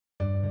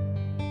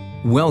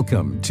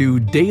Welcome to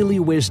Daily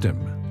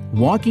Wisdom,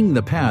 Walking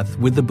the Path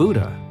with the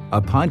Buddha,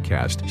 a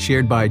podcast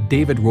shared by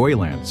David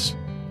Roylance.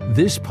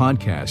 This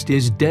podcast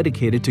is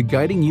dedicated to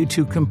guiding you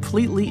to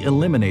completely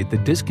eliminate the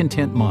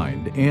discontent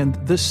mind and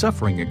the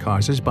suffering it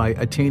causes by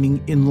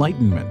attaining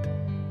enlightenment.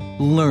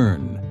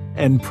 Learn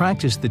and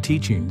practice the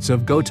teachings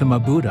of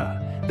Gautama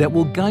Buddha that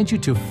will guide you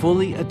to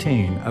fully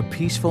attain a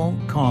peaceful,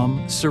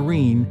 calm,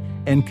 serene,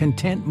 and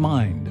content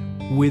mind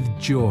with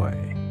joy.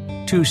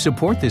 To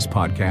support this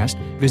podcast,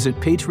 visit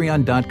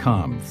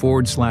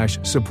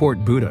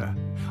patreon.com/supportbuddha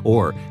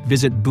or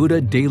visit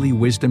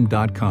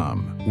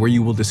buddhadailywisdom.com, where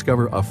you will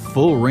discover a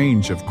full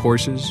range of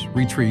courses,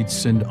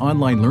 retreats, and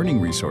online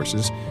learning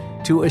resources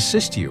to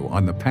assist you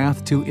on the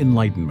path to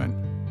enlightenment.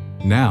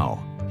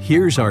 Now,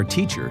 here's our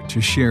teacher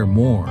to share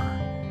more.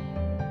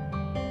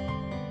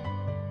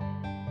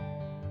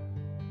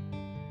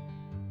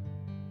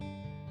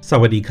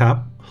 Sawadee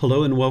Kap.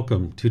 Hello and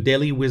welcome to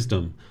Daily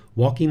Wisdom,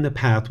 Walking the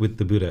Path with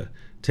the Buddha.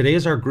 Today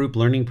is our group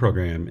learning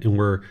program, and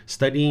we're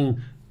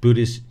studying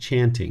Buddhist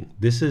chanting.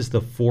 This is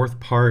the fourth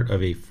part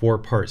of a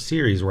four-part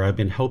series where I've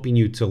been helping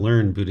you to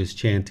learn Buddhist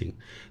chanting.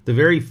 The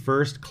very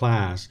first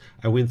class,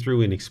 I went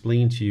through and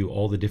explained to you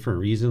all the different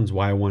reasons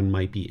why one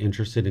might be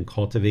interested in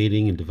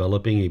cultivating and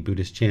developing a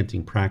Buddhist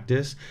chanting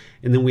practice.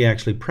 And then we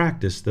actually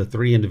practiced the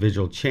three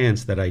individual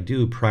chants that I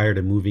do prior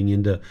to moving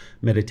into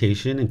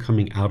meditation and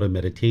coming out of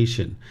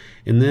meditation.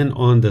 And then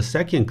on the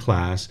second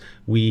class,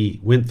 we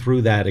went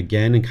through that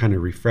again and kind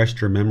of refreshed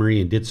your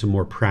memory and did some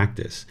more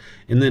practice.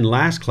 And then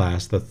last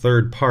class, the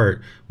third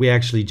part, we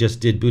actually just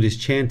did Buddhist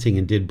chanting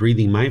and did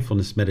breathing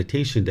mindfulness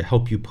meditation to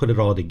help you put it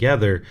all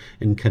together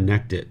and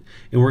connect it.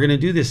 And we're going to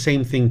do the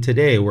same thing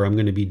today, where I'm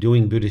going to be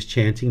doing Buddhist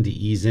chanting to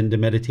ease into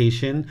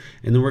meditation,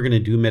 and then we're going to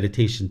do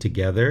meditation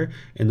together,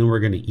 and then we're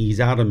going to ease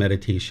out of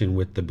meditation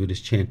with the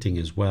Buddhist chanting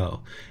as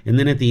well. And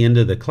then at the end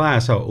of the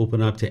class, I'll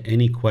open up to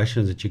any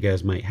questions that you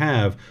guys might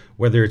have,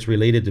 whether it's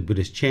related to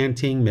Buddhist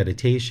chanting,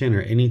 meditation,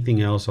 or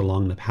anything else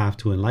along the path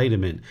to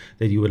enlightenment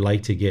that you would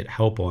like to get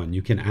help on.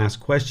 You can ask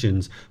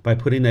questions by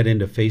putting that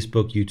into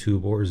Facebook,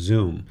 YouTube, or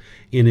Zoom.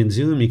 And in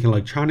Zoom, you can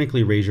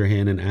electronically raise your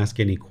hand and ask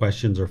any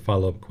questions or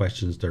follow-up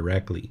questions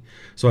directly.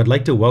 So I'd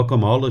like to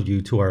welcome all of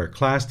you to our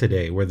class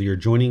today. Whether you're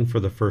joining for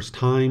the first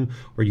time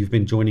or you've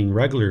been joining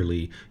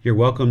regularly, you're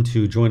welcome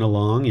to join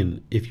along.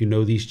 And if you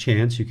know these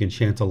chants, you can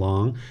chant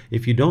along.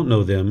 If you don't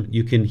know them,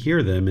 you can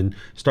hear them and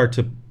start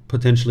to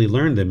potentially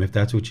learn them if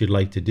that's what you'd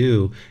like to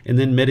do, and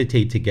then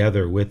meditate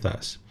together with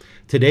us.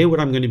 Today,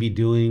 what I'm going to be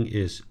doing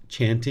is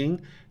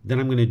chanting. Then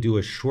I'm going to do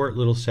a short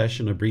little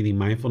session of breathing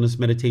mindfulness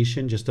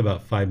meditation, just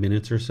about 5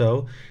 minutes or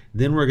so.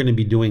 Then we're going to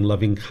be doing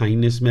loving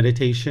kindness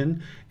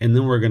meditation. And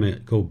then we're going to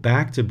go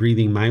back to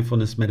breathing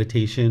mindfulness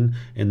meditation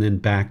and then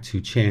back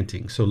to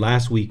chanting. So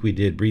last week we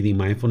did breathing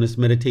mindfulness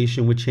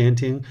meditation with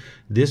chanting.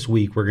 This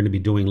week we're going to be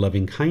doing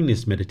loving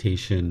kindness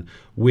meditation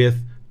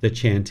with the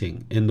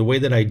chanting. And the way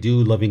that I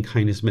do loving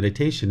kindness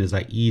meditation is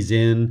I ease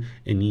in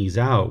and ease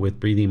out with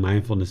breathing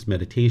mindfulness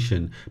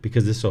meditation,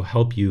 because this will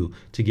help you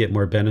to get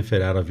more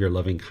benefit out of your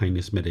loving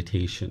kindness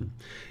meditation.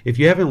 If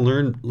you haven't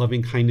learned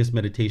loving kindness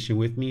meditation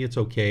with me, it's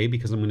okay,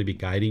 because I'm going to be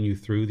guiding you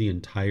through the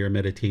entire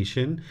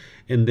meditation.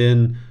 And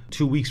then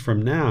 2 weeks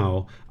from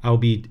now, I'll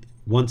be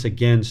once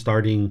again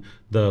starting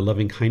the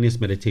loving kindness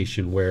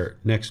meditation, where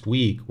next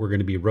week we're going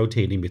to be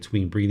rotating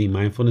between breathing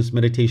mindfulness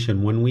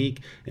meditation 1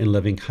 week and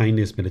loving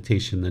kindness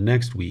meditation the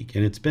next week.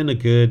 And it's been a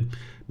good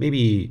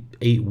maybe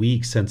 8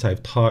 weeks since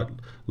I've taught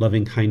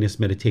loving kindness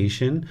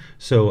meditation.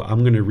 So I'm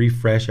going to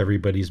refresh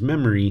everybody's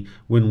memory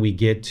when we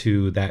get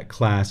to that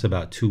class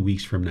about 2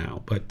 weeks from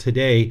now. But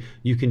today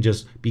you can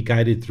just be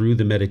guided through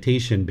the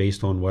meditation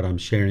based on what I'm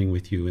sharing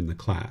with you in the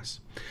class.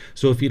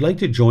 So if you'd like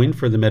to join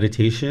for the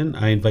meditation,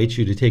 I invite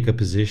you to take a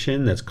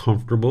position that's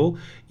comfortable,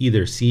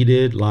 either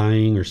seated,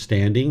 lying, or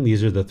standing.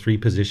 These are the three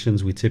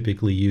positions we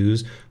typically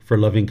use for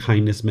loving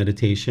kindness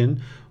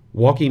meditation.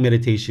 Walking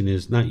meditation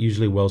is not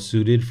usually well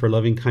suited for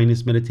loving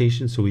kindness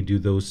meditation, so we do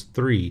those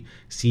three: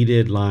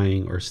 seated,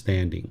 lying, or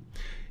standing.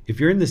 If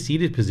you're in the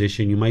seated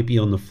position, you might be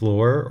on the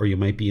floor or you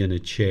might be in a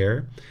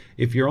chair.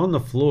 If you're on the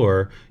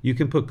floor, you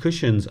can put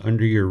cushions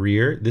under your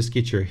rear. This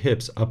gets your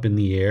hips up in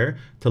the air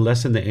to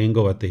lessen the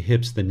angle at the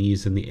hips, the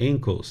knees, and the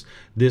ankles.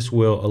 This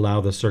will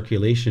allow the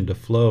circulation to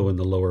flow in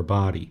the lower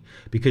body,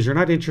 because you're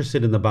not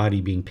interested in the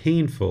body being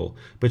painful,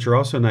 but you're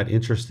also not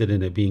interested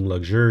in it being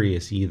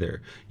luxurious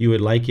either. You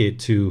would like it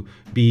to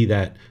be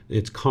that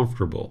it's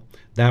comfortable.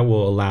 That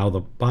will allow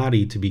the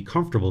body to be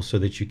comfortable so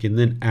that you can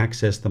then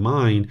access the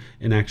mind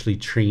and actually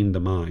train the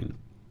mind.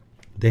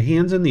 The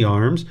hands and the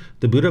arms,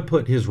 the Buddha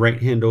put his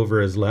right hand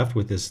over his left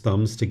with his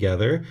thumbs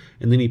together,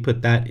 and then he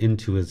put that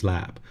into his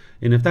lap.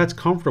 And if that's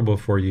comfortable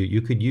for you,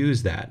 you could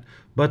use that.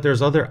 But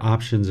there's other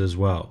options as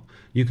well.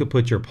 You could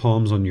put your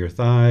palms on your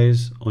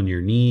thighs, on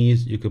your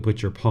knees. You could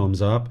put your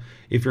palms up.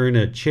 If you're in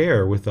a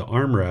chair with the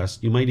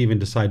armrest, you might even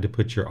decide to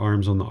put your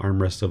arms on the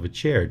armrest of a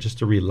chair just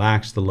to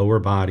relax the lower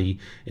body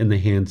and the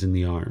hands and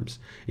the arms.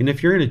 And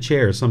if you're in a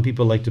chair, some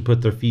people like to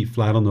put their feet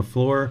flat on the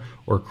floor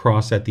or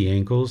cross at the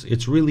ankles.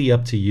 It's really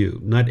up to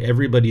you. Not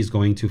everybody's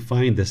going to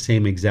find the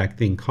same exact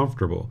thing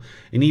comfortable.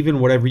 And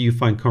even whatever you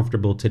find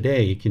comfortable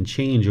today, it can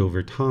change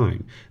over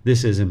time.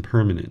 This is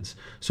impermanence.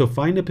 So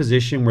find a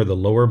position where the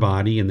lower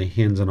body and the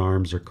hands and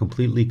arms are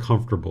completely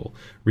comfortable,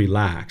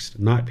 relaxed,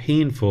 not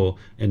painful,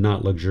 and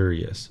not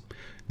luxurious.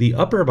 The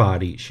upper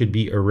body should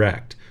be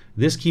erect.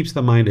 This keeps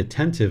the mind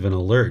attentive and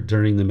alert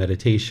during the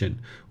meditation,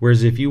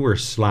 whereas if you were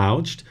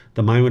slouched,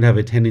 the mind would have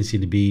a tendency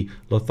to be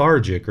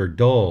lethargic or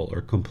dull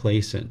or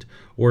complacent.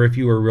 Or if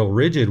you were real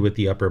rigid with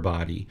the upper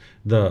body,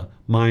 the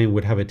mind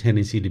would have a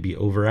tendency to be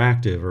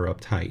overactive or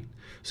uptight.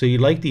 So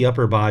you'd like the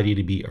upper body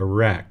to be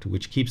erect,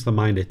 which keeps the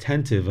mind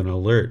attentive and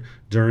alert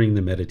during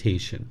the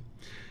meditation.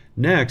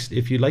 Next,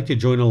 if you'd like to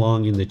join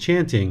along in the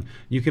chanting,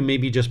 you can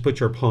maybe just put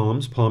your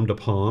palms palm to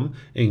palm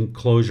and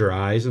close your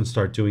eyes and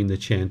start doing the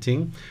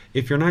chanting.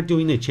 If you're not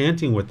doing the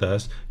chanting with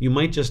us, you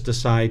might just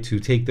decide to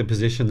take the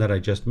position that I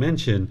just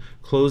mentioned,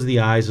 close the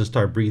eyes and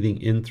start breathing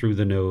in through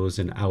the nose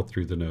and out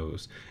through the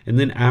nose. And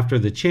then after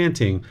the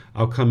chanting,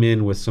 I'll come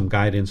in with some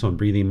guidance on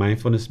breathing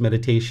mindfulness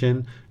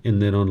meditation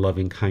and then on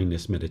loving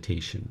kindness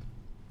meditation.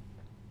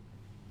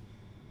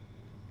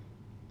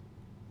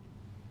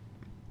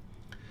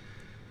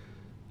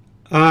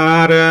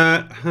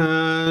 Arahang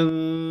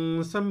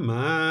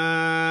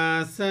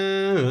Samma Sambuddho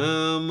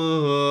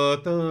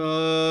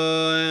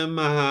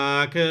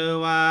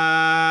Mahakava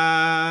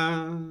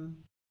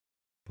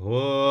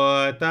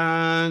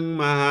Bhutang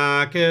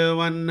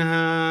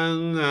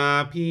Mahakavanhang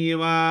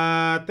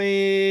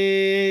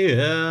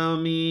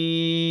Apivateyami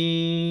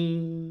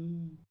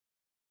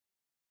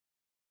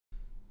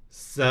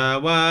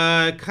Savakhato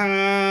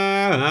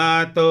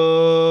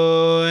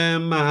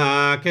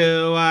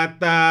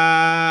Mahakavata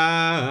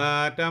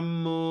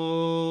Dhammo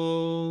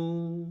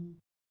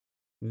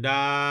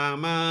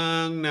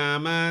Dhammang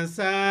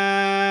Namasami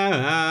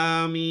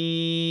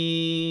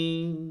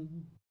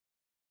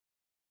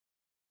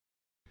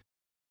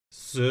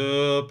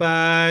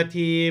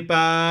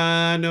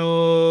Supatipano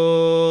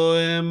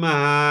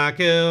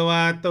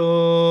Mahakavato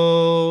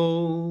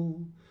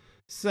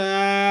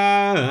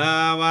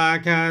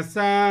Savaka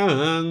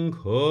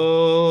Sangho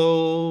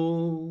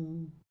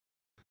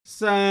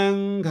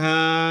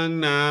Sanghang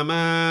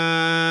Namami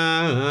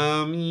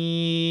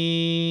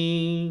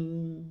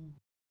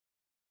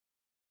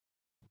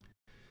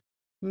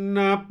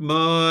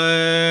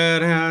Namo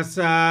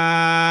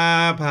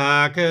Tassa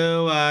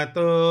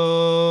Bhagavato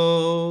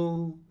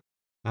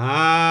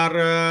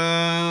Arahato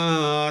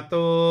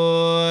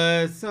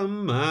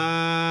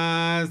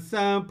Samma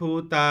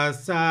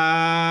Sambuddhassa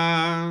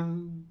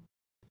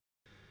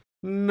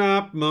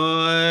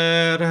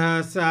Namo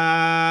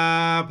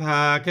Tassa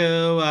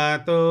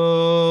Bhagavato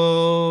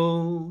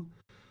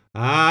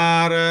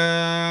Arahato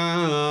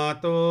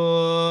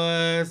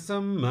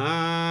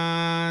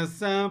Samma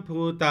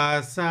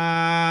Sambuddhassa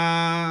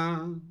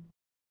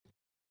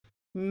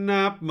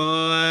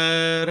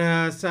Namo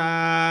Tassa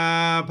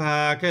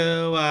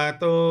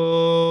Bhagavato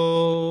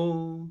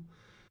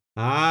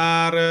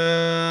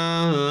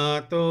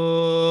Arahato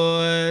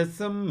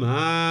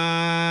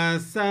Samma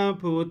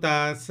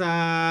Sambuddhassa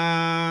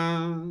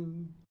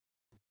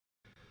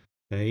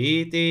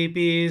Iti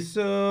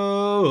piso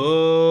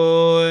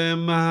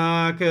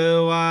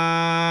Mahakava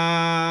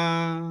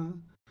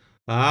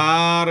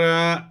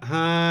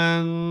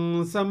Arahang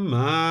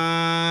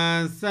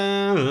Samma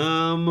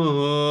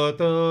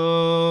Sambuddho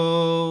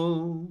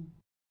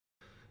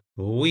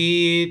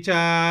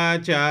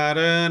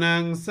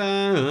Vicacaranang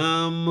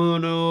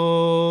Sammuno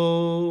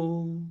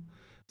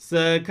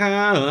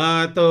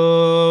Sakhato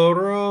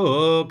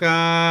Rokavito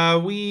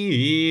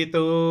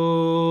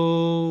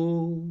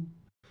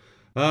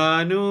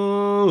Anutero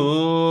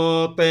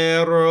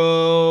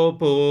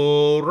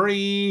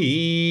Purisa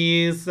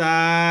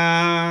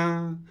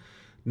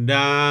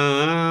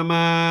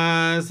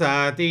Dhamma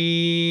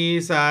Sati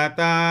Satatawap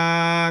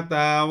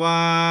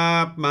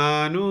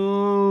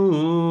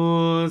Manusanang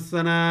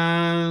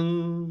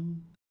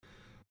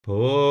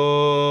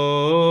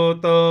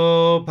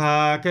Poto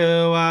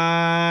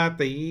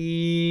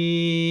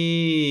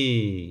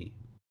Bhagavati.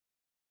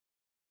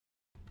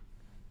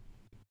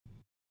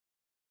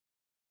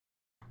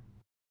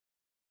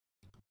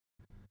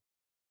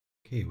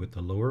 Okay, with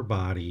the lower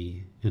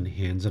body and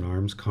hands and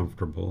arms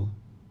comfortable,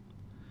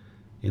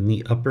 and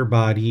the upper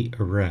body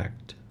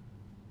erect,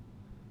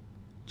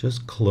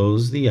 just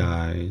close the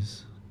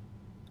eyes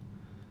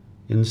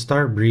and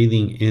start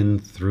breathing in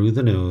through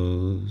the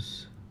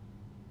nose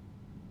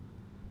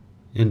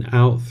and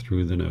out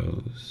through the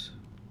nose.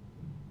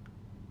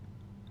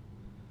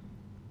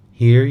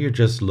 Here you're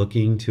just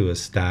looking to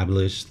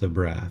establish the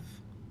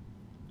breath.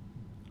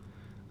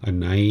 A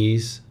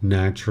nice,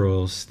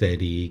 natural,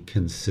 steady,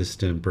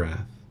 consistent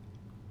breath.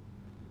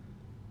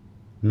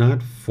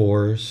 Not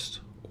forced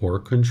or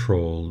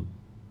controlled,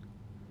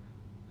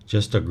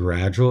 just a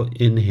gradual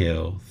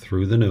inhale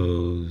through the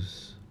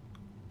nose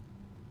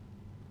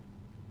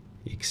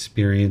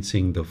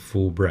experiencing the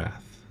full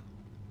breath.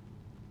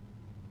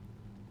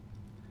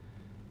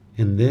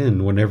 And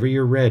then, whenever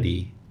you're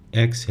ready,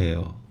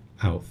 exhale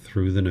out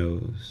through the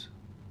nose.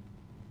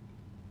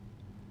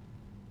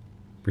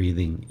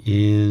 Breathing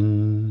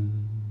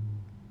in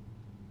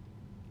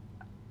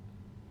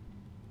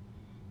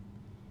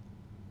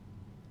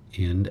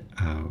and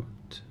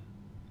out.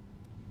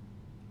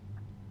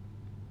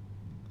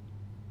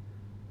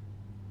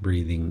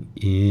 Breathing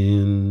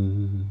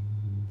in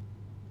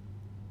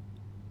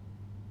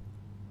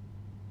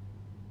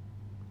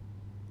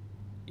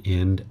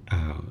and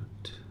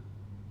out.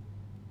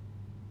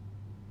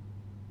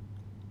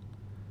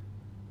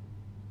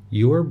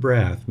 Your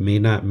breath may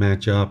not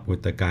match up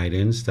with the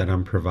guidance that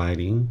I'm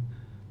providing,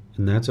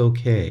 and that's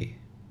okay.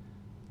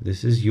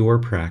 This is your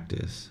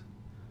practice.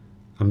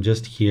 I'm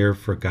just here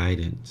for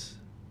guidance.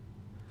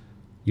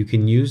 You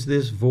can use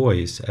this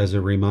voice as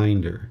a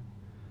reminder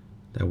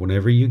that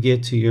whenever you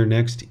get to your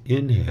next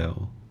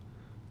inhale,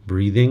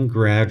 breathe in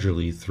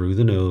gradually through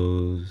the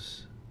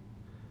nose,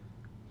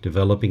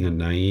 developing a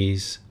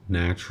nice,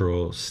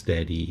 natural,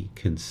 steady,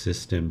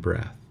 consistent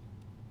breath.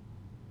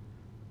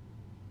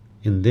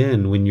 And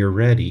then when you're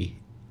ready,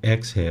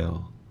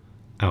 exhale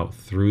out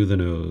through the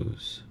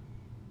nose.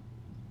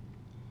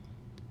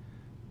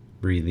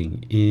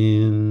 Breathing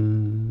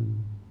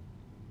in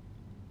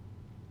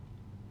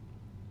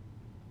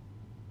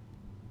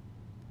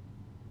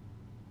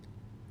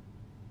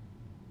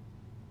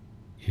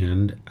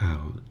and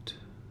out.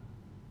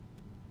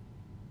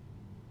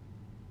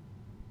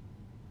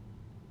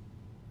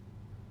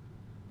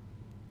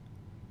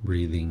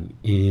 Breathing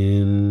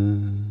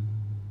in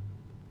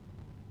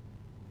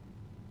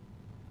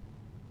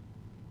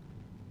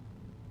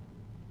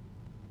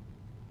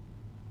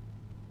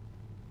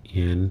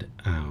and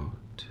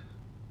out.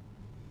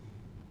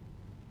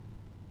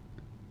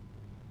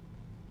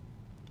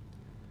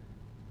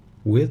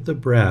 With the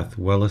breath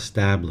well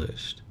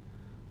established,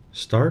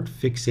 start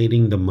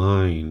fixating the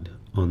mind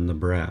on the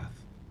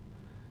breath,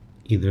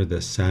 either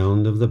the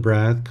sound of the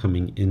breath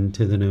coming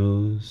into the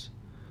nose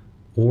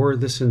or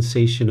the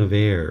sensation of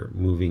air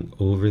moving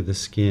over the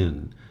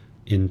skin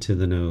into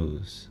the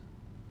nose.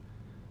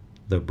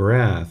 The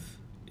breath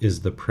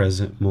is the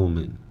present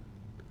moment.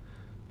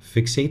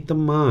 Fixate the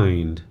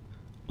mind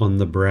on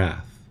the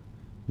breath,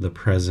 the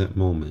present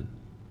moment.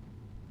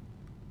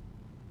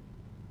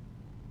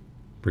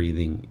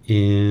 Breathing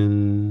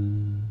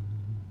in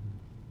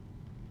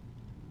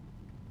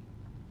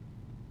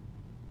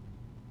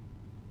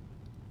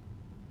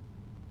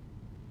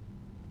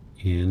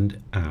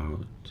and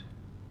out.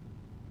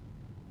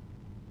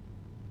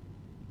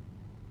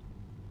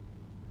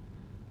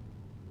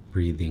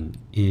 Breathing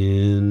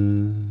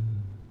in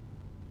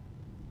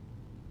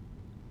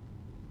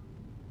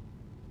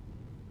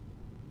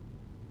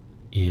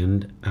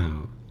and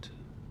out.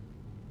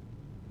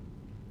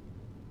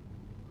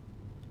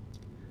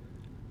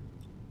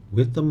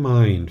 With the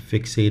mind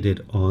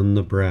fixated on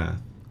the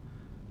breath,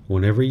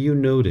 whenever you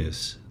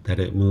notice that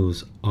it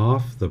moves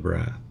off the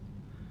breath,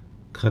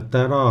 cut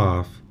that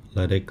off,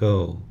 let it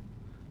go,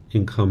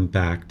 and come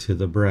back to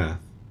the breath,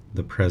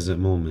 the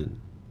present moment.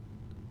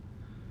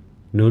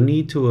 No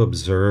need to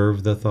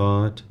observe the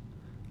thought,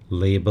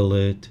 label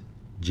it,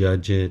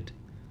 judge it,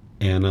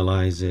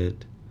 analyze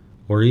it,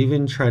 or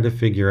even try to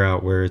figure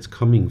out where it's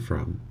coming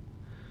from.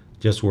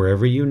 Just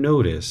wherever you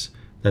notice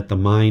that the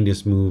mind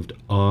is moved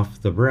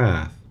off the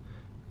breath,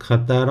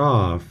 cut that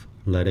off,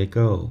 let it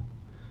go,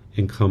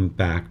 and come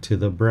back to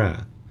the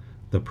breath,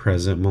 the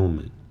present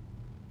moment.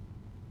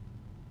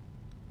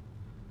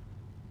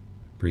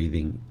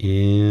 Breathing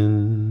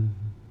in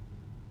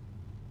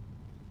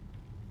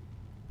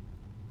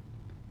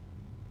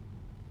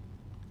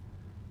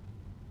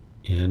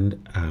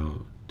and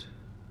out.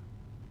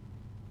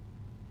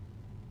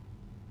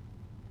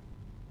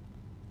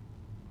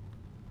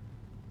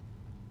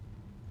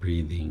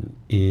 Breathing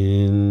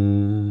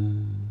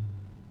in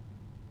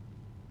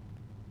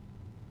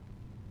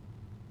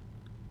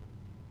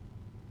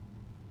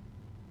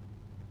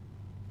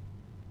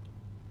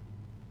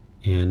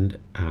and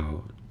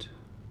out.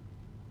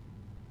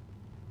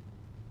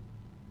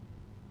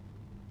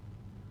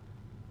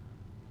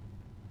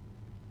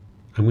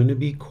 I'm going to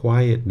be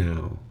quiet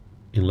now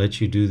and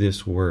let you do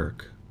this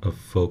work of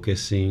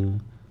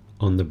focusing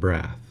on the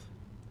breath.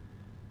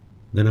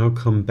 Then I'll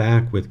come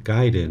back with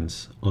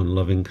guidance on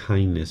loving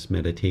kindness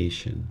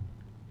meditation.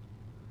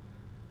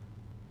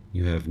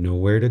 You have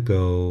nowhere to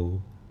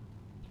go.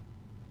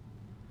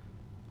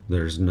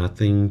 There's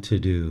nothing to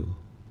do.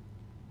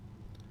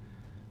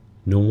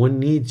 No one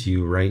needs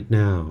you right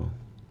now.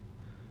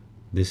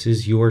 This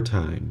is your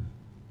time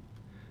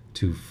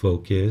to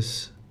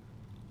focus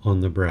on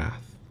the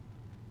breath.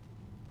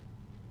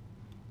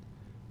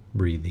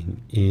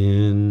 Breathing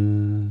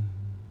in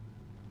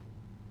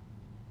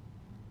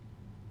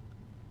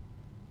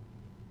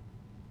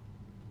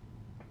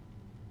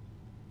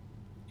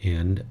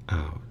and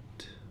out.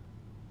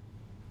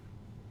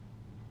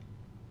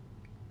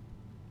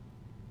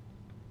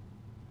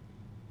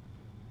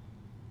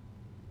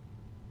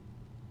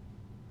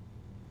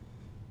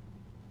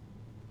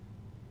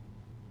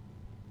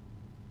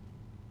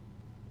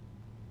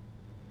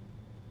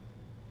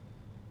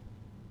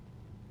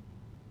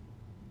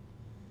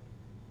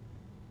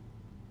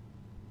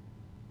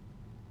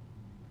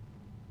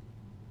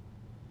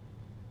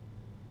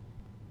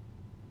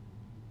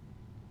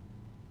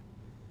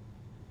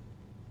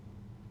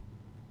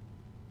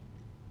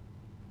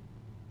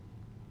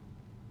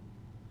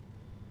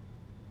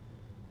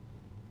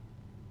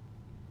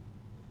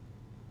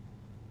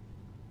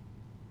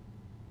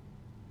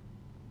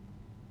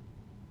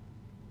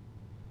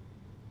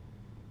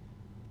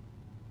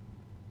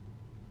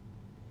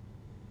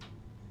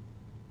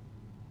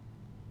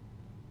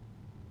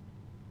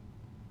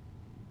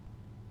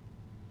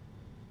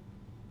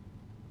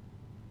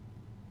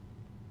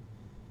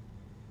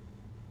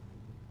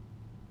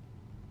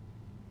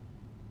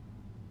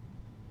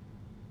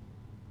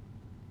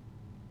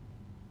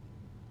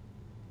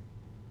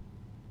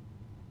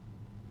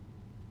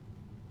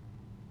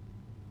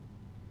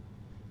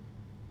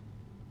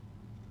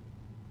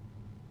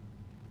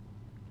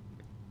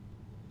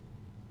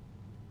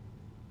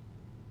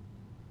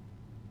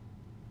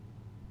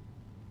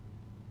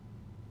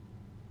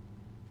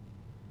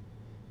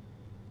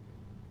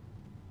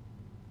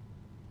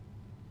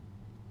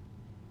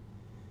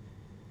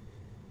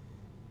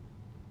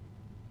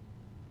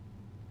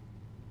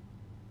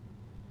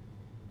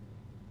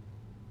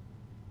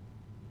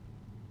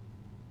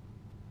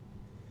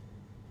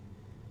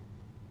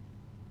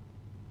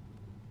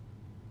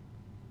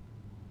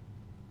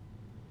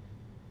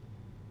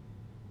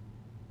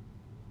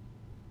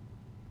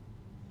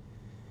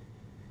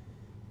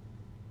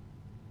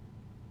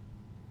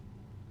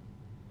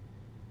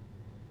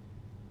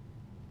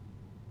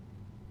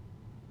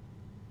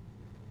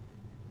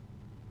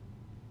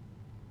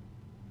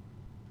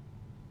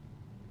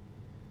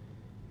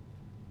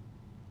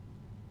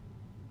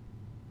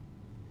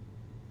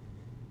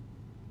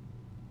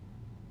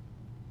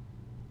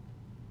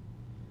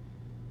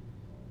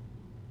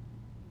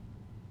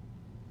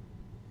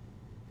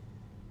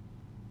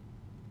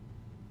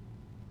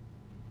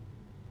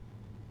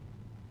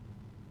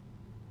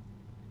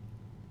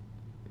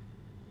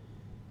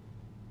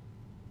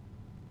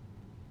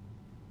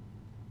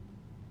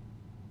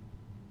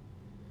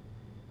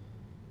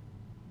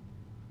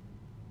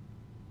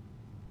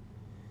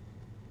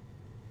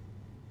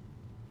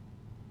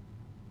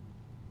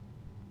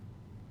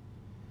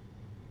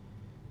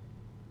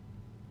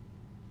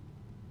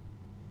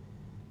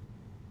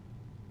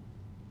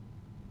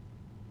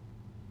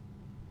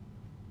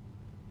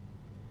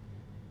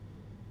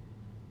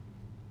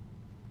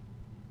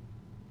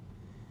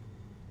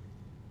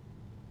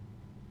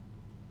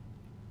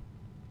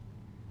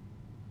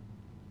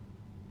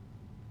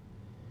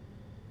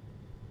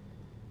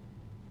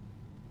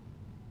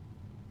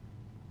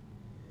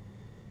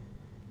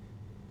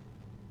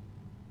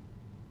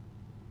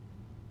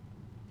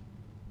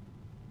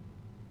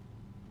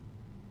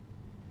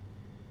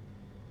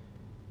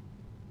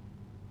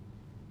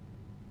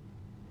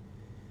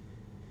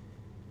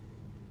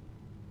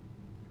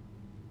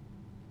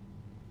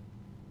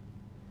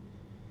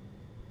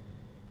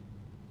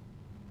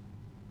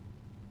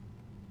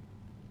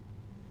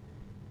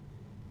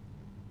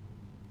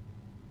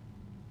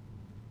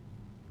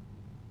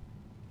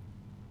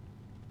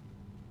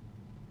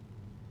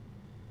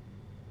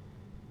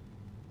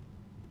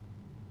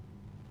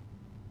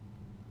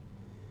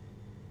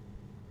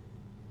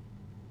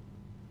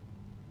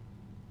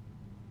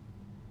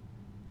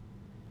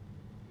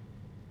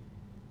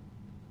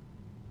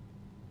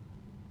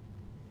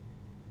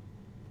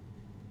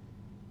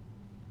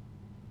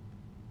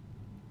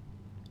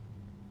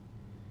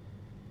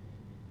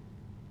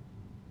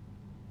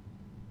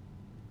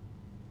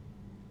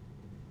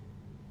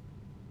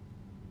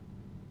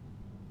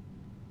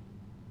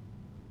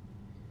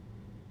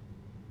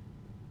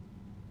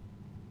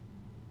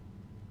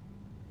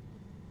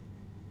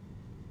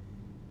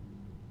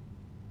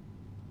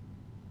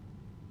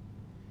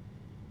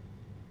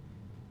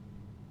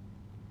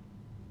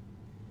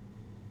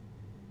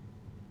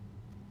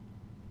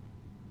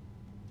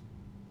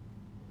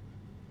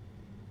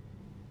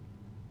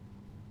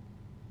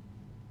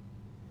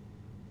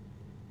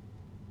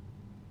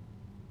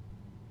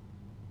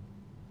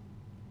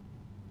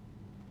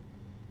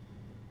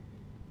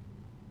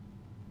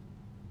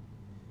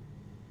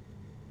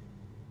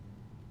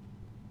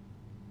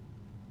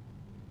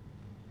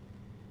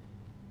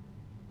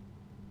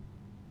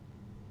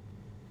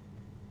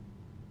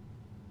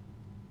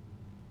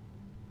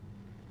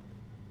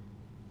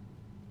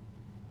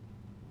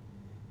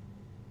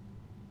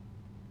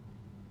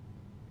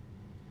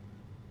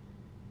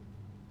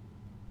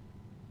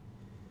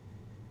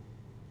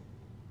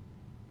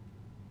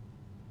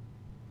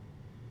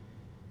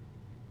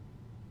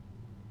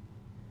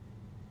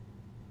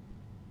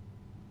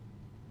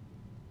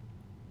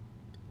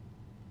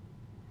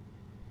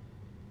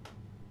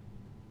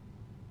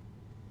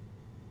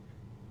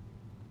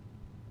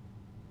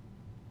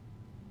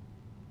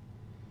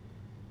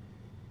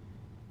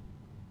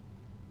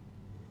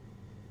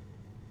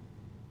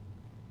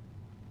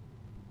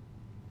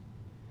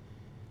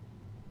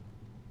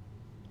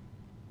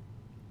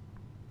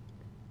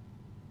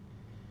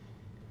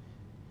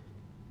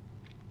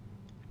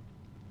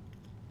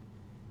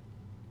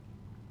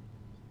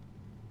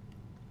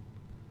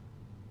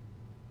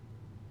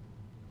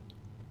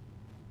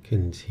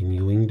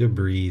 Continuing to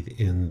breathe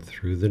in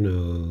through the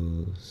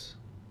nose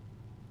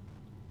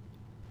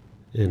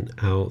and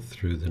out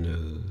through the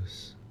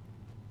nose.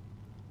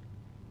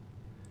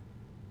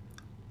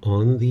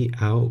 On the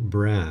out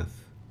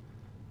breath,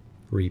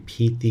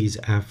 repeat these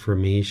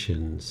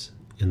affirmations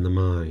in the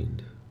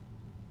mind.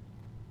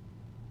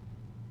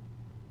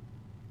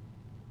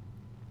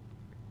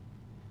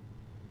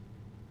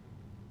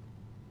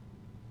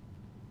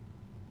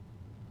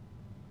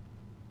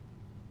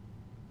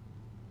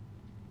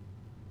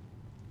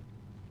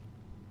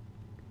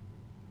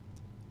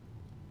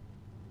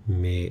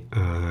 May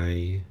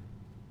I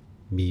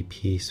be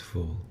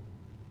peaceful.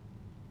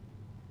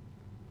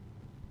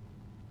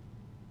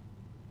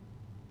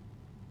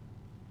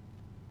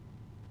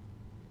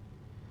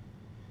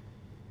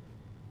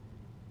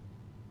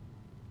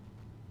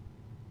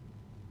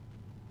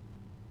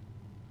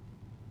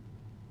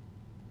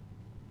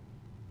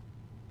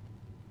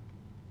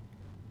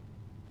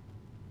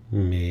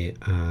 May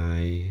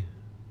I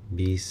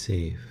be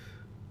safe.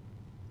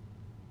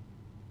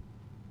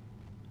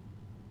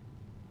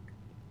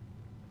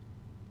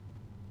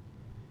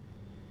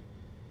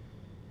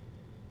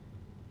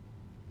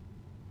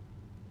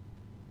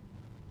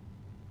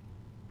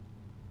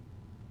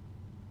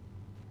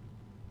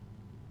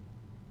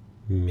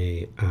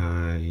 May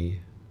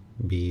I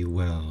be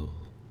well.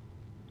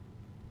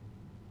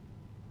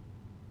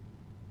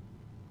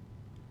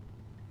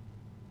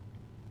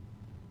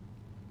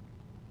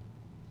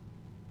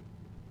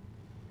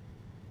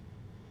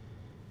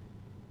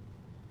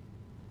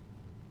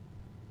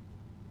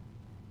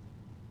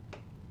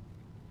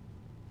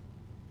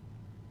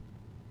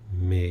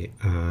 May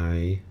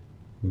I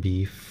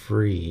be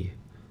free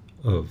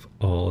of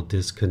all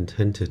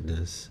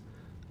discontentedness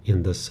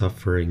in the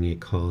suffering it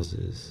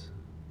causes.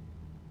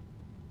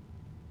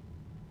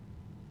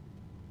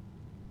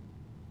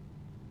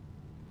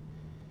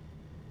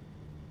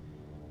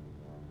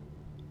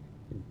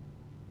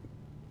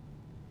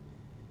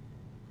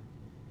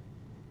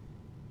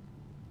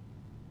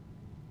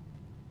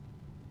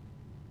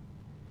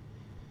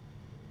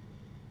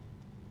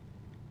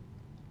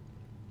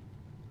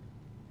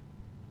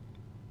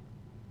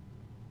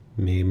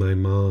 May my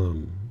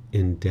mom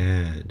and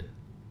dad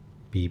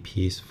be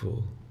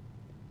peaceful.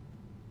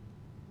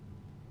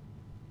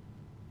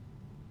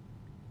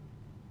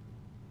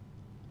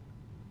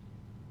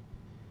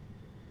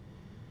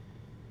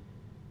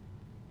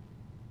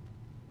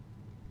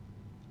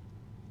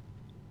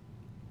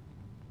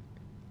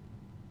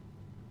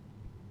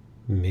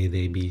 May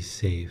they be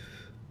safe.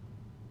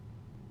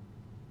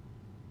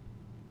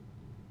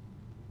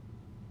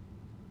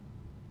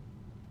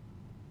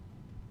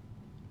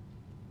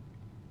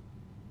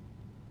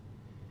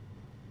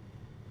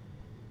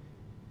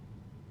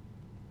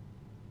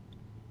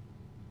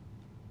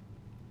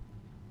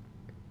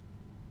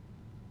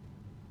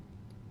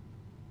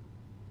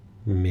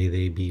 May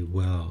they be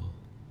well.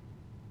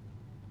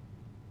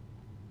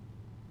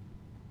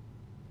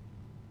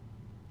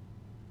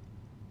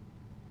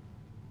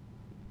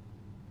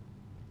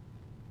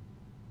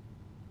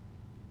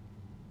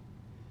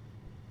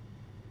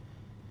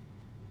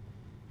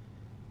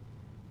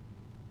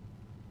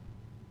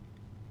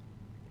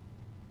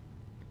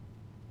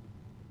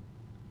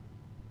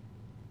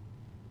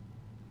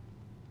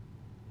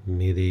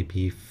 May they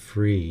be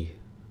free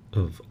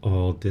of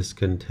all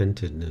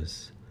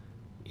discontentedness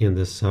in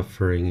the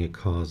suffering it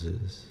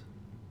causes.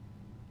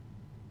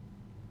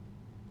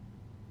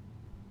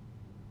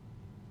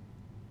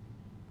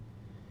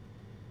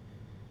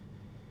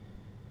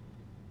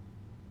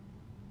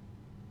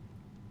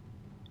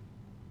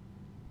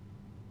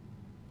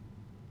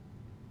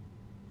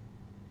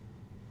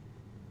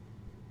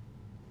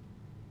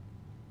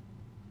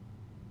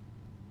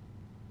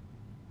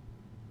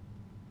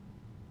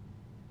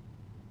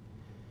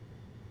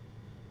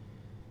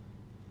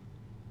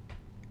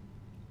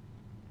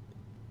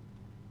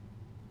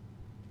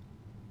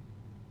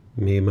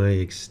 May my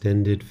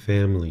extended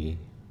family,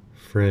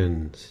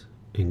 friends,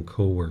 and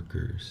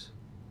co-workers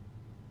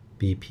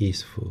be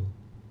peaceful.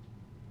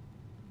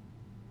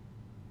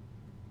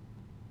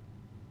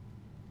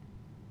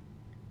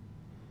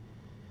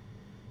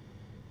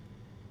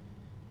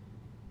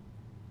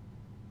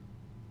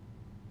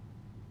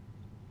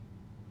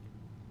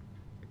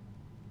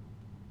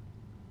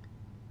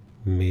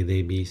 May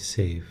they be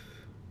safe.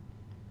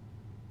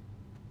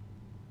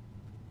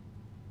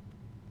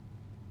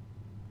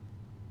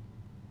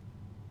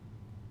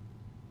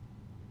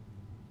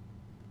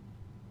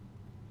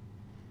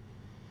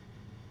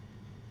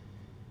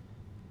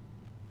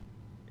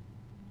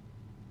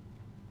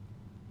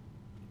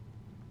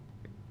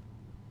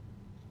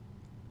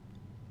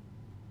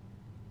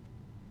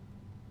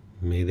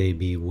 May they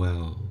be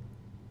well.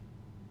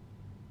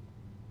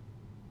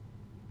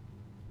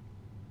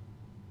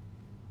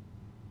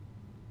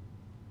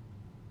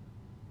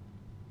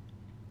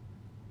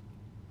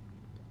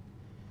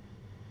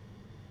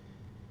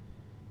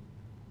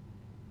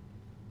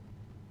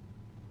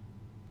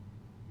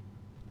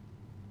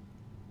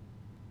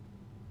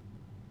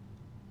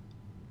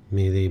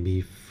 May they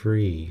be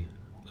free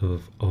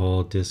of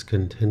all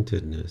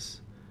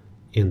discontentedness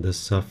and the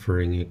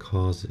suffering it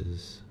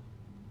causes.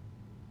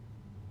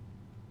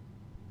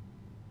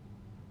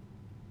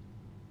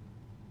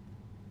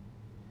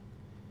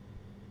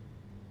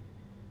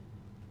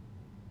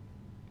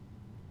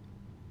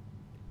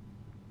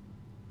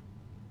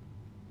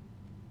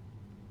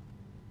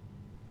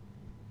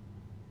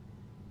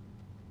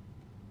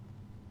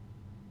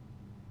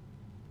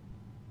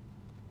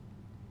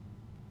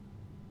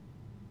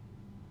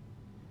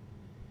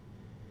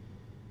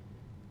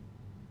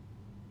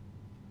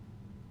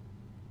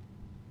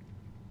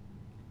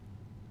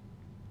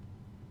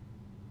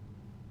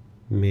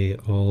 May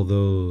all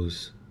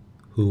those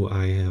who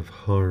I have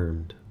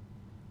harmed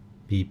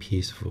be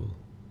peaceful.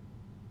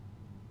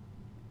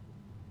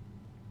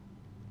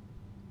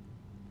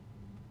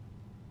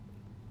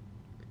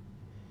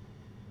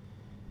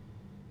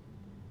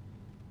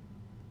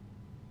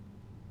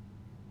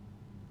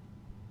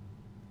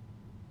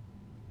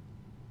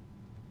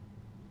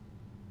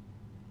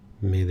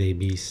 May they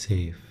be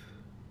safe.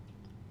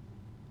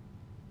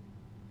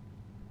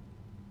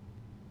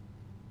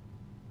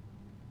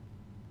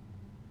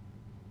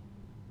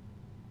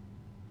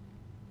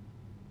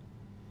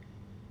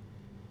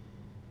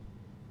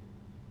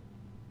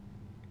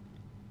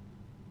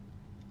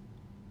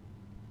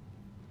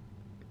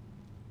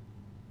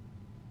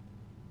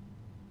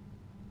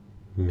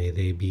 May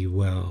they be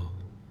well.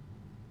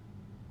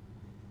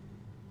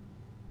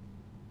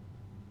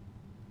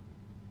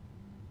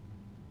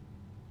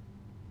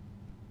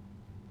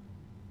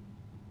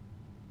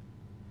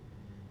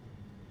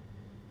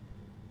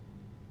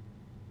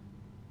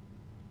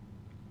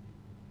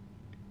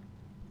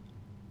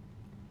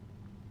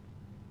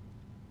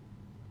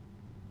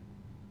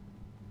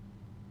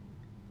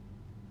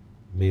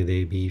 May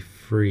they be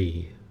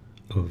free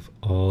of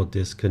all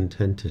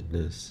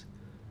discontentedness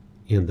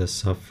and the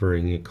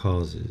suffering it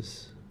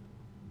causes.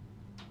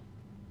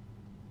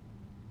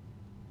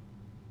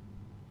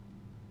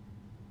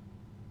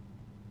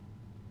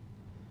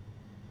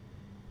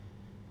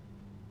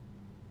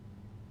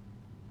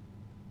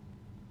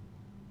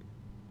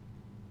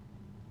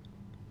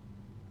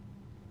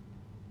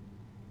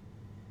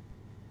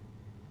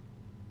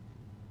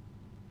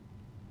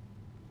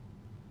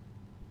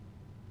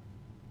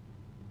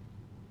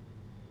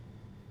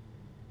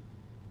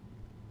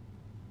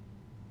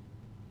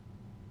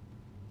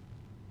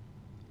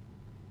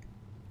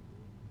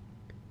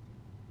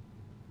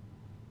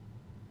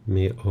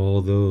 May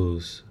all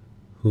those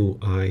who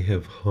I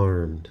have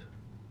harmed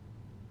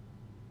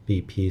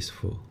be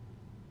peaceful.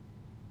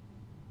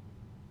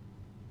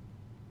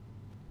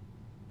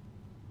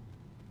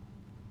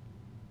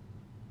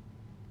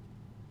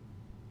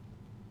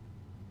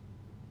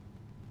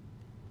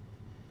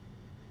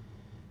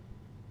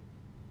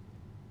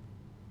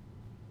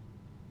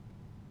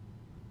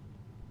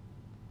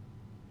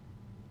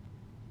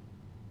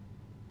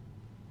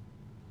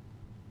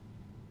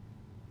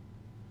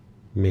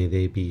 May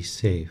they be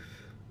safe.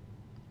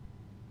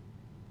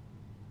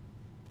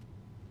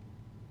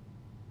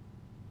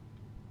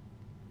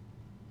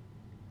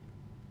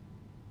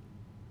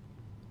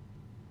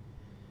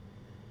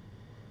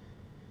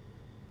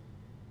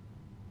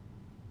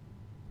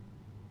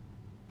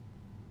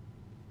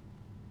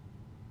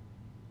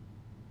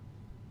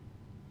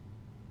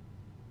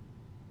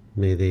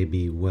 May they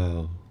be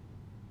well.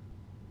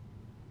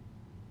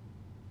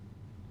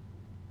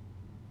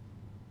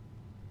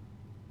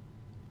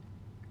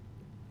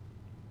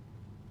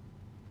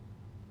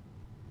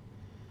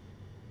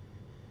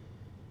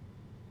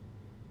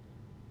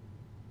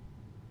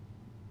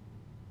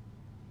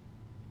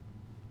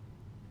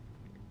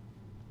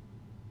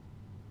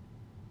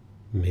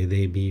 May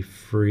they be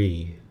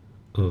free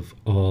of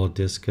all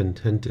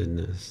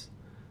discontentedness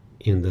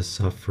and the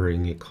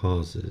suffering it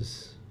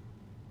causes.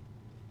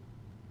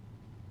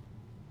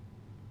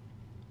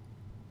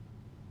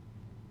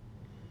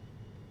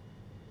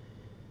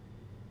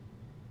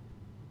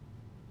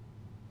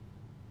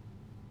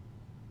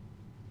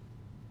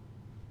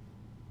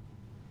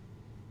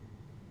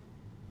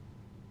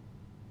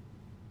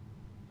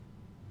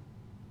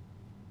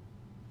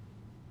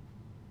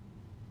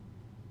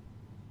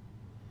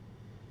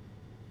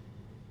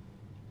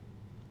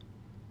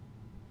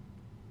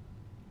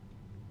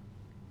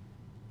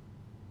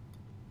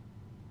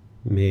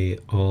 May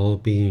all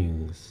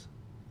beings,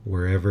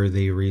 wherever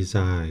they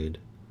reside,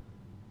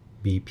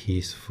 be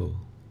peaceful.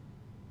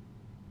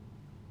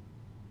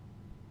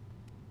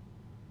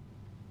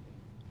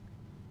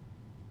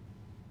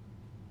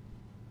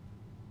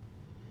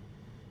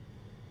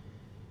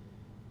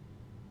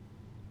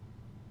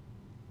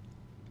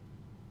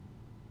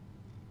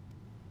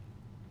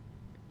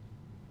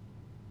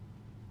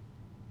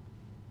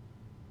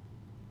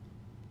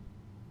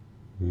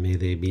 May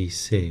they be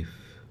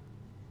safe.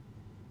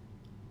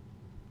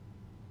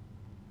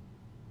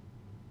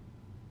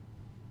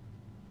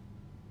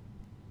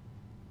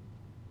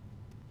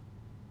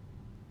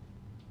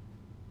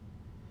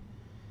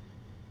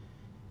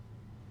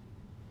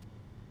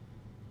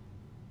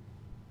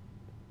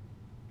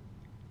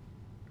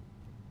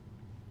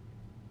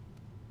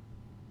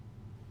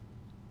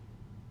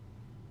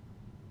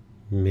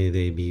 May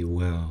they be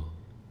well.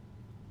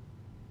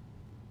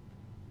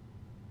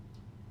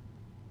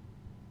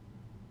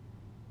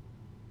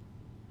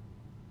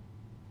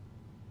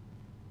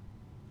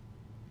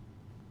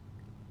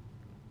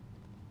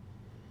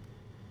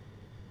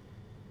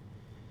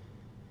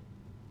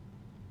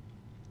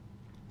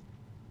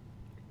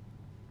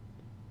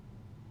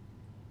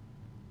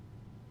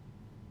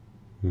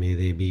 May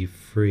they be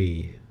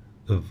free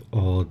of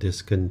all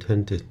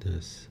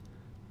discontentedness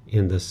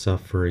and the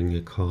suffering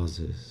it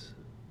causes.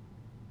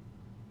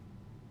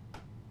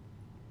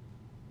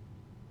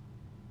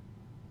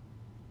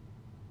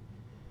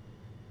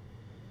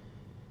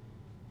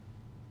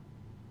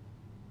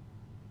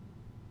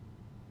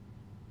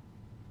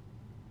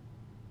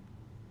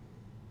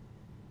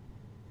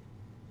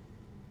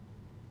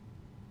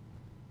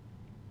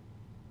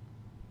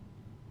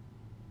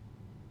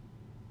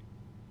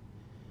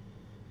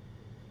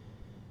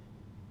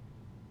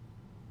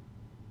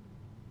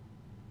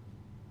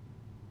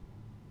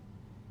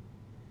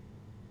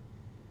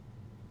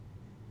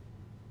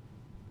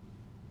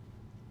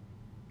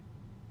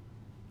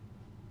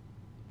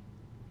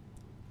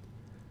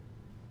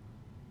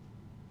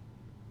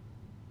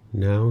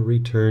 Now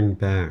return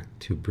back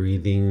to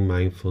breathing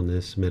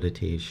mindfulness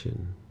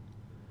meditation,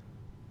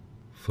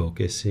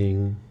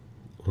 focusing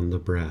on the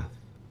breath,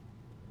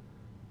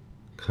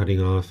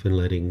 cutting off and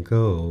letting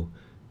go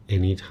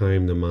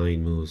anytime the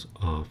mind moves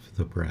off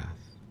the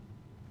breath.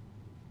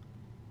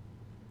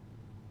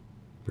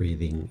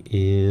 Breathing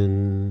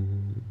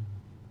in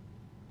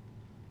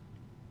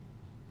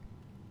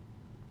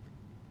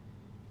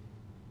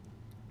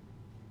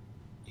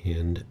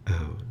and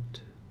out.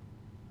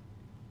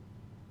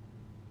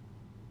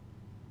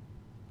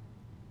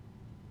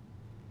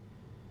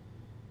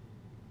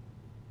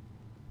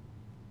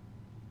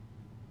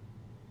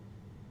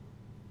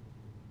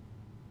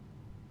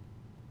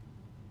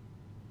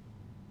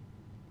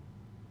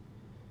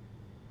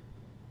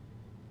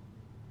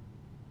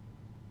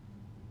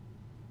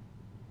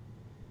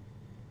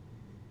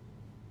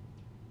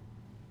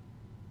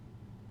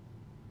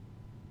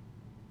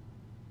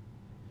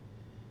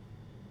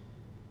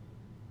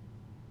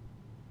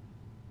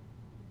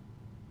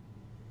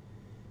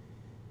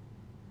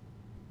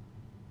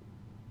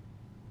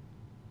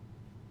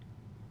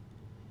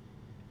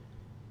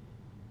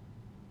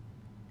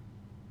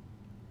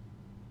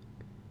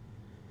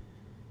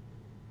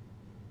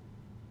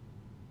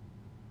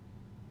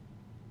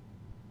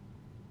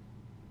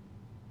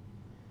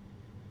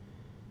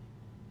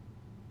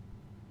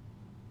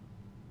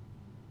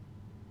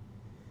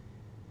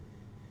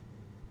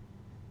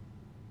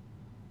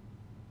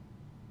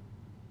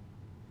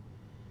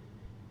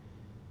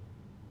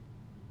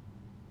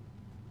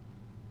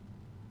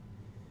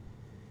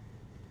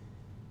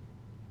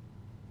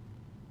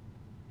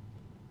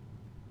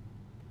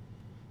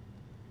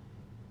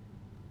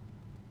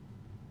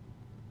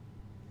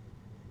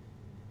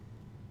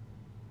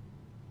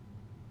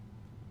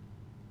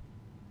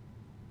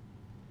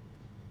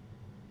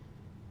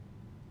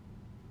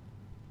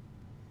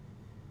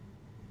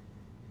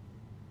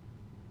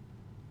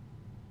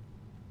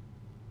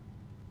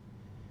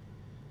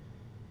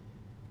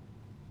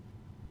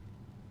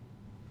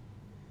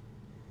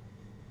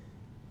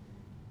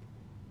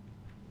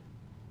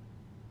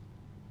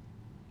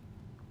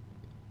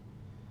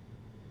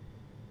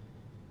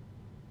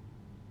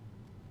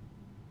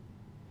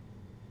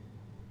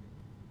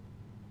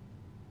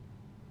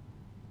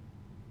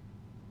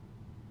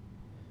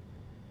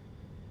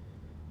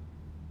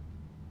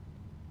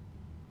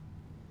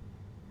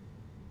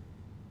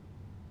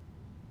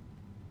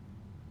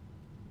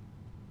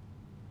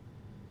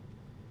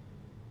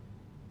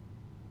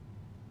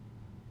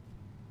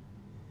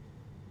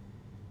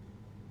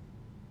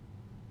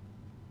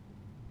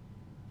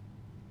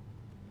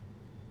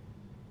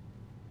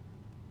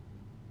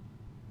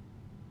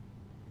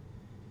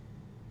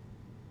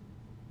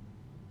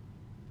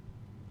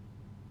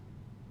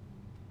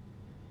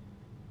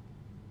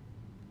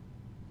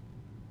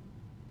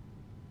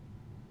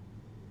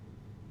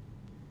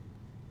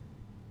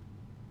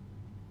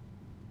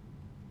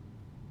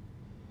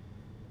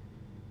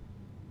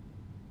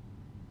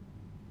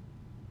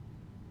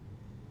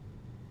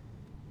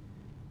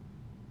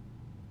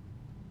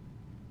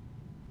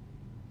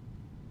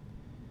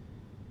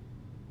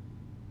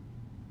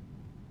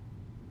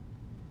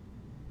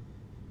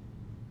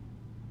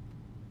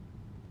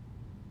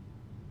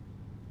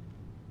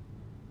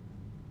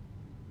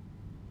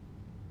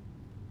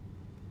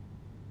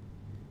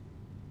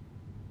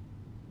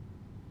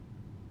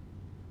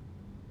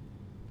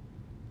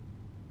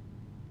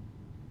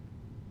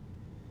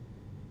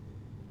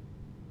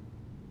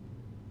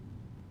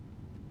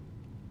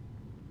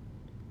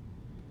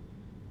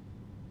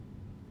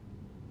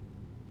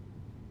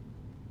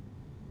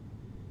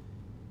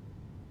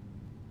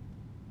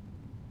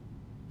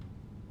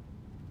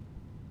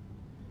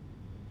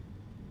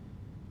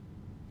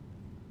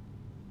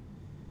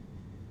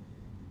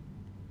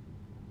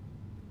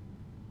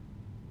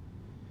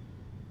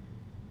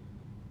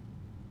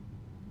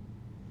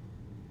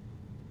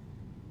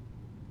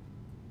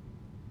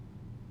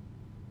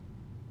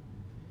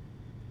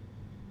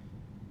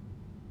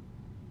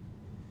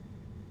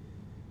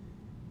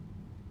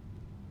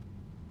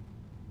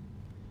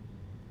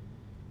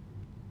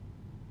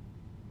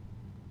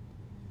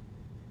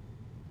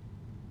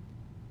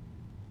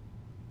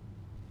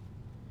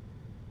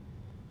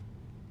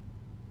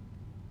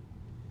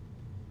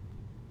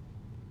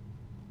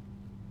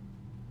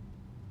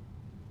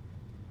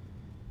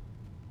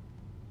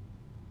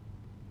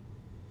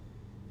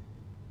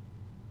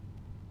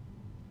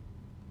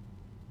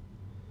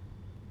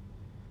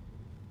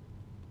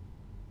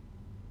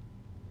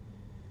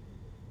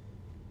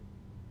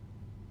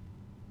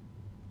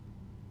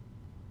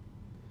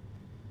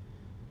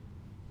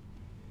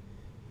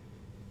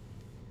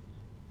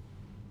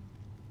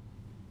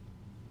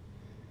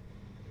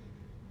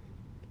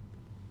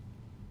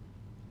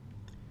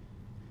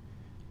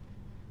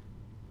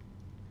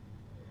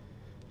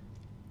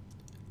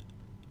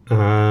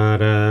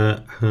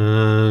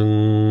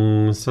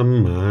 สัม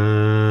มา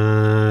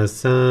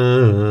สั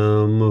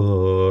มพุ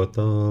ทโธ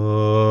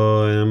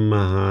ม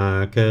หา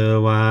เก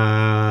วา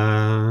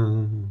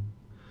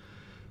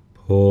โ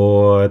พ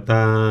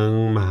ตัง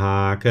มห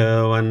าเก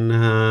วัน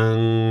หัง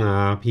อ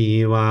าภิ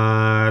วา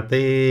เต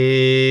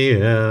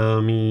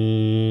มิ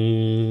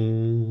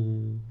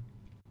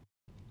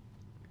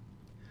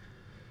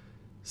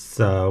ส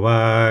ว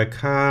ากข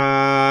า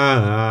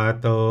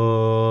โต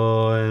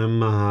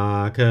มหา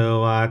เก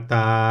วต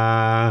า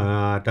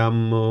ธัม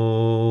โม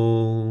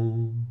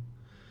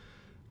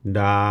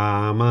ธั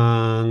มมั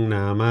งน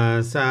ามัส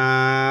สา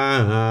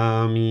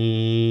มิ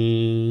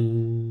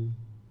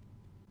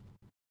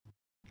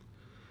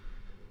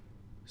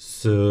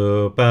สุ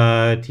ป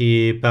ฏิ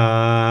ปั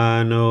น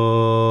โน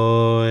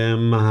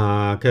มหา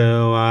เก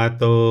ว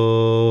โต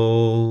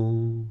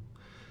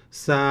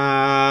สา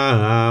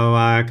ว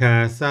ก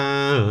สั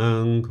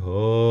งโฆ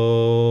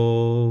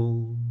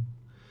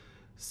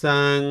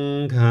สัง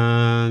ฆั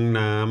งน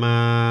าม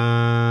า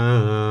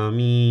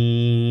มิ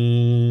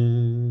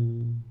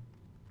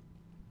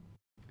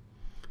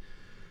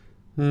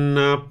น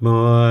ะโม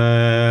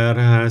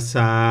ตัสส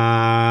ะ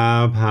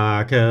ภะ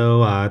คะ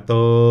วะโต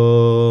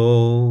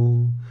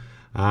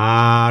อะ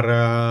ร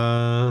ะ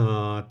ห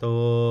ะโต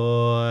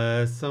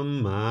สัม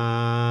มา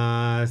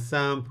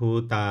สัมพุ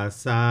ทธัส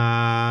สะ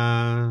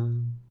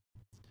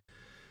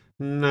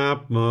นะ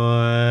โม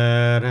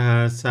ตั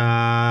สสะ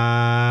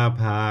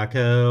ภะค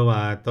ะว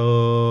ะโต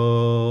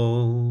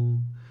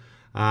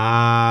อะ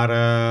ร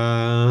ะ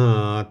ห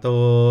ะโต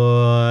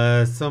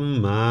สัม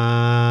มา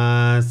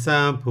สั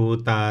มพุท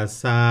ธัส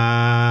สะ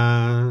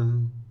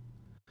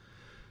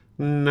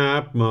นะ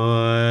โม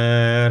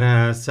ตั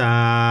สสะ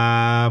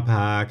ภ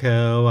ะคะ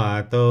วะ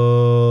โต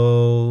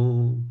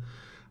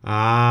อ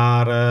ะ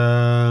ระ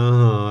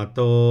หะโ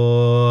ต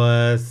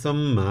สัม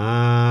มา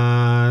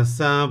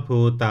สัม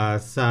พุทธั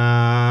สสะ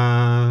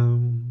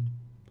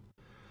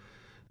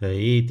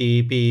อิติ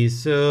ปิโ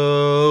ส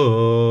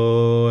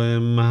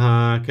มห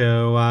ะเก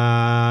วา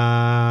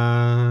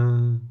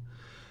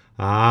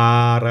อะ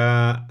ร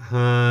ะ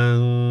หั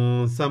ง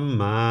สัม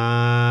มา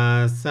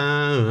สั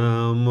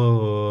มพุ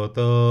ทโธ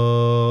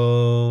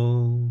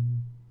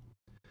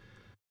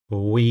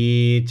วิ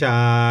จ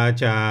า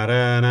จาร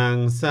ณัง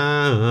สั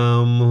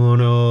มมุ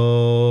โน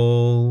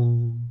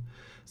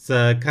ส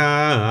คา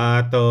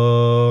โต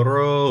โร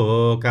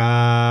กา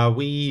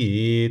วิ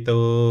โต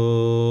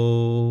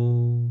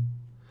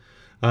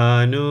อ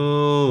นุ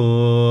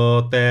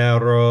เต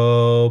โร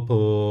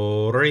ปุ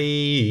ริ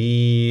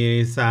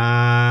สา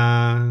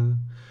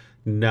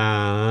นา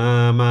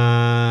มา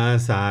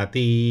ส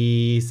ติ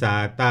สั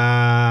ตตา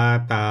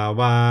ตา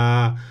วา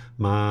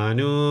ม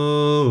นุ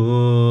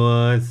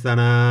ส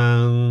นั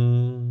ง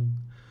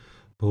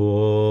พุ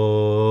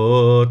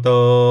ทโธ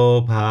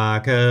ภะ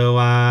คะว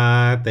ะ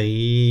ติ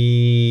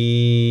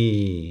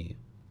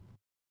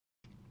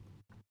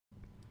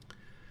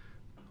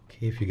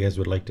Okay, if you guys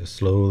would like to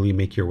slowly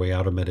make your way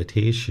out of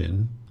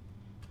meditation,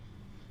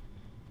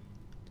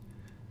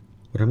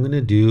 what I'm going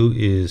to do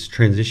is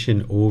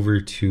transition over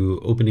to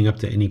opening up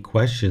to any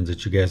questions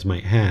that you guys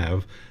might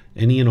have.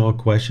 Any and all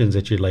questions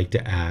that you'd like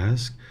to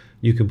ask,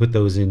 you can put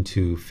those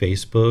into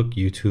Facebook,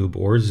 YouTube,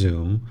 or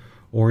Zoom.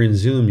 Or in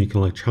Zoom, you can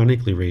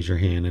electronically raise your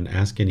hand and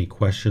ask any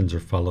questions or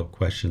follow-up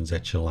questions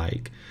that you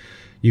like.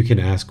 You can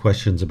ask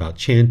questions about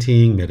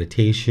chanting,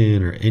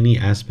 meditation, or any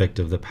aspect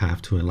of the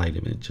path to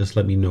enlightenment. Just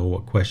let me know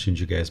what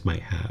questions you guys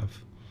might have.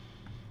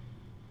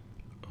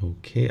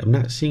 Okay, I'm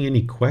not seeing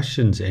any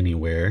questions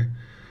anywhere.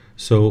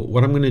 So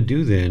what I'm going to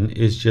do then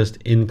is just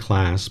end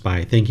class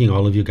by thanking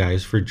all of you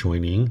guys for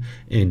joining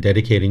and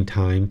dedicating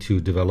time to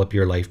develop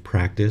your life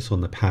practice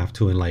on the path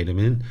to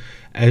enlightenment.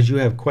 As you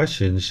have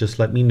questions, just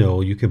let me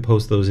know. You can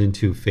post those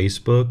into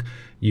Facebook.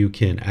 You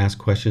can ask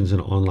questions in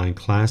online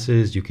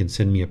classes. You can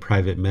send me a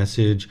private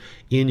message,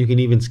 and you can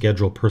even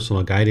schedule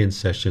personal guidance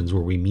sessions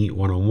where we meet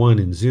one-on-one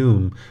in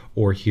Zoom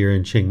or here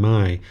in Chiang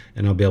Mai,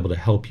 and I'll be able to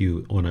help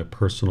you on a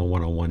personal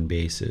one-on-one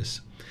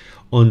basis.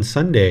 On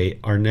Sunday,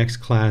 our next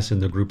class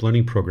in the group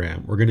learning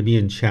program, we're going to be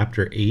in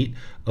Chapter 8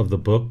 of the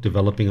book,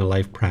 Developing a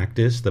Life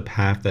Practice, The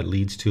Path That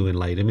Leads to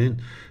Enlightenment.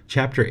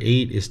 Chapter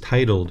 8 is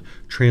titled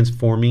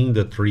Transforming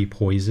the Three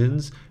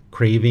Poisons,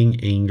 Craving,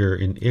 Anger,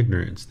 and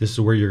Ignorance. This is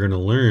where you're going to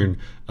learn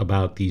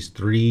about these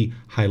three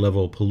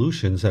high-level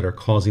pollutions that are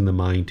causing the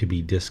mind to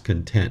be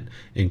discontent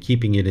and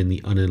keeping it in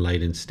the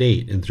unenlightened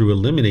state. And through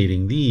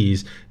eliminating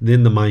these,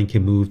 then the mind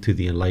can move to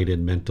the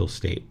enlightened mental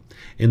state.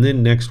 And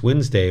then next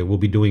Wednesday, we'll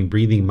be doing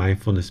breathing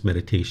mindfulness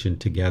meditation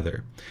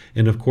together.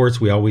 And of course,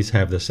 we always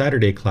have the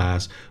Saturday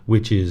class,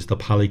 which is the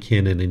Pali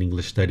Canon and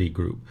English Study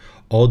Group.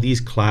 All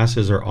these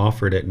classes are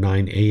offered at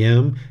 9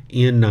 a.m.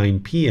 and 9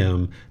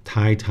 p.m.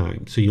 Thai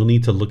time. So you'll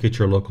need to look at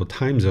your local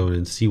time zone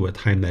and see what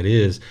time that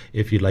is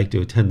if you'd like to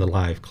attend the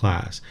live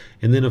class.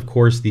 And then, of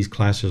course, these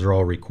classes are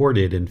all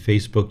recorded in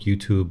Facebook,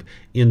 YouTube,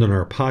 and on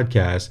our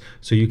podcast,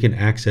 so you can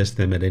access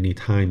them at any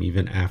time,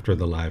 even after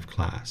the live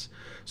class.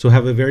 So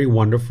have a very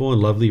wonderful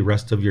and lovely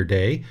rest of your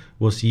day.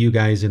 We'll see you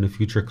guys in a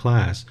future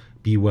class.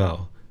 Be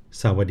well.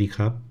 Sawadee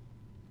krap.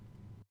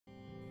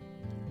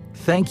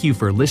 Thank you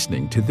for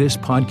listening to this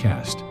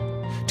podcast.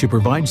 To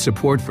provide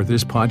support for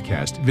this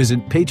podcast,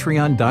 visit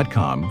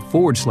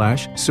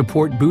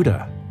patreon.com/support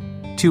Buddha.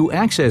 To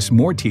access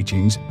more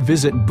teachings,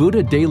 visit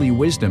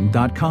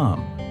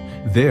buddhadailywisdom.com.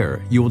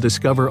 There, you will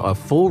discover a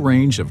full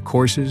range of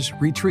courses,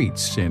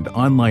 retreats, and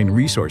online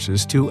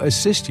resources to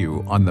assist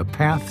you on the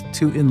path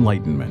to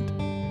enlightenment.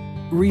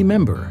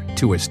 Remember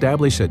to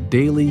establish a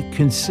daily,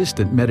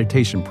 consistent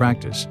meditation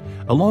practice,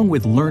 along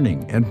with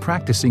learning and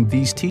practicing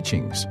these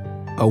teachings.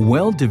 A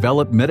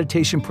well-developed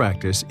meditation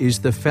practice is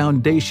the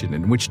foundation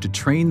in which to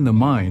train the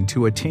mind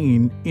to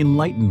attain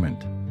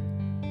enlightenment.